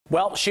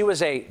Well, she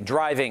was a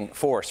driving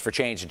force for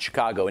change in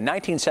Chicago. In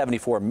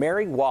 1974,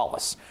 Mary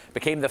Wallace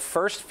became the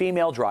first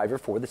female driver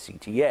for the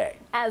CTA.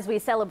 As we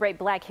celebrate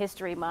Black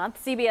History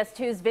Month, CBS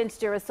 2's Vince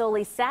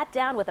Gerasole sat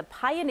down with a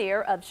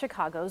pioneer of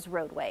Chicago's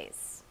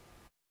roadways.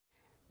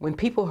 When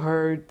people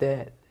heard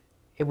that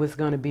it was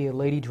going to be a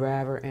lady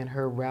driver and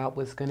her route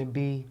was going to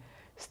be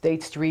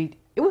State Street,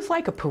 it was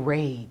like a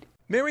parade.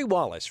 Mary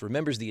Wallace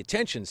remembers the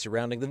attention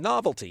surrounding the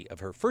novelty of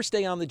her first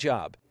day on the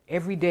job.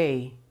 Every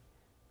day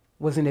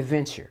was an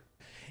adventure.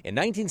 In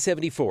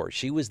 1974,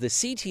 she was the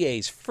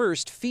CTA's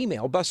first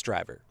female bus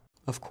driver.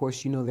 Of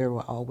course, you know, there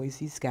were always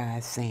these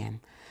guys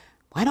saying,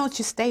 why don't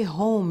you stay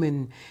home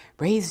and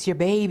raise your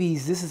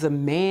babies? This is a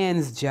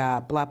man's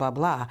job, blah, blah,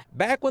 blah.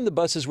 Back when the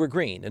buses were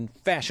green and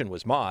fashion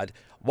was mod,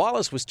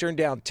 Wallace was turned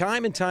down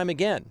time and time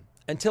again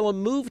until a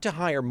move to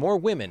hire more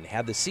women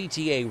had the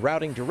CTA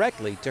routing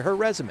directly to her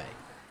resume.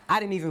 I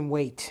didn't even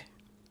wait.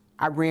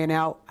 I ran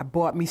out, I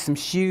bought me some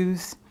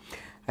shoes.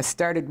 I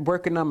started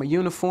working on my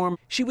uniform.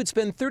 She would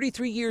spend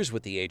 33 years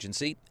with the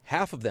agency,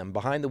 half of them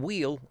behind the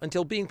wheel,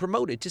 until being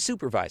promoted to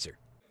supervisor.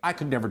 I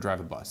could never drive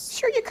a bus.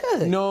 Sure you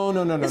could. No.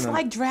 It's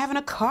like driving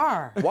a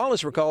car.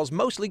 Wallace recalls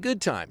mostly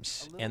good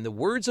times and the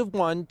words of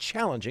one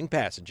challenging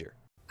passenger.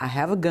 I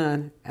have a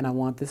gun and I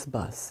want this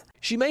bus.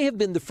 She may have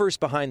been the first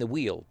behind the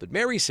wheel, but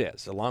Mary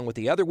says, along with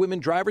the other women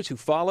drivers who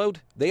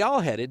followed, they all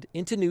headed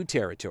into new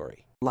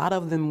territory. A lot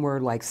of them were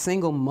like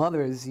single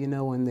mothers, you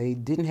know, and they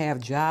didn't have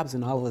jobs,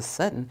 and all of a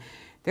sudden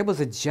there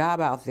was a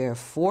job out there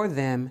for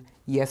them.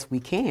 Yes, we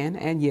can,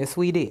 and yes,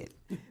 we did.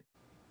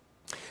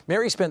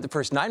 Mary spent the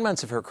first 9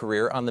 months of her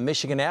career on the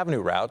Michigan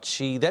Avenue route.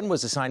 She then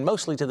was assigned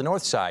mostly to the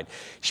north side.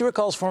 She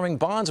recalls forming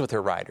bonds with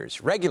her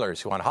riders, regulars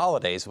who on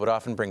holidays would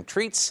often bring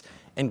treats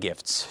and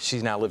gifts.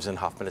 She now lives in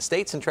Hoffman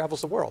Estates and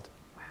travels the world.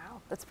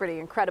 That's pretty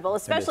incredible,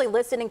 especially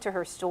listening to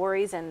her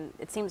stories, and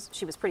it seems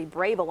she was pretty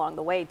brave along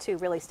the way, too,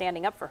 really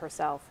standing up for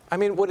herself. I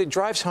mean, what it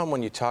drives home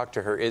when you talk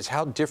to her is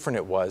how different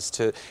it was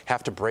to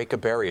have to break a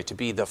barrier, to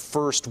be the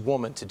first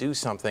woman to do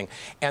something,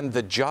 and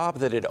the job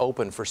that it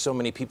opened for so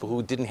many people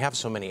who didn't have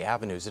so many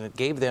avenues, and it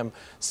gave them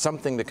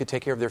something that could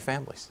take care of their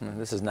families.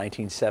 This is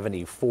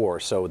 1974,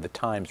 so the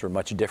times were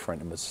much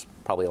different. It was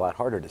probably a lot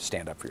harder to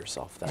stand up for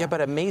yourself then. Yeah, but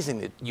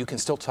amazing that you can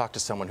still talk to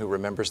someone who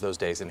remembers those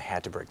days and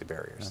had to break the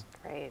barriers.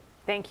 Great.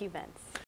 Thank you, Vince.